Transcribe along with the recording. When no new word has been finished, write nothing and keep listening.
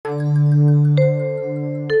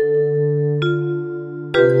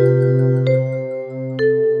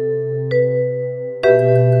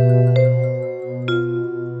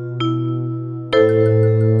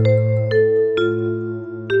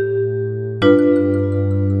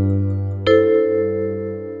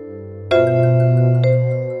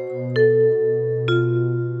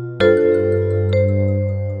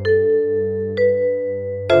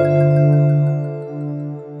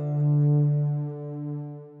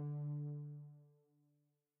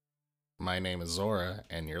My name is Zora,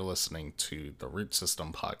 and you're listening to the Root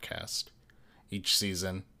System Podcast. Each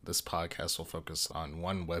season, this podcast will focus on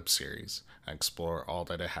one web series and explore all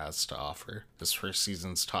that it has to offer. This first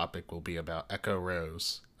season's topic will be about Echo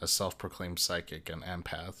Rose, a self-proclaimed psychic and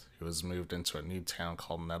empath who has moved into a new town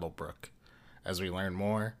called Nettlebrook. As we learn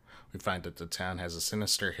more, we find that the town has a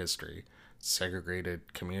sinister history,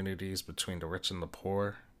 segregated communities between the rich and the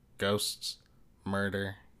poor, ghosts,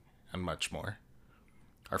 murder, and much more.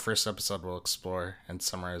 Our first episode will explore and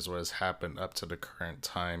summarize what has happened up to the current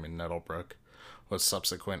time in Nettlebrook, with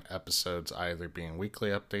subsequent episodes either being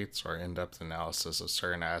weekly updates or in-depth analysis of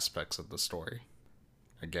certain aspects of the story.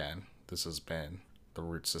 Again, this has been the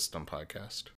Root System Podcast.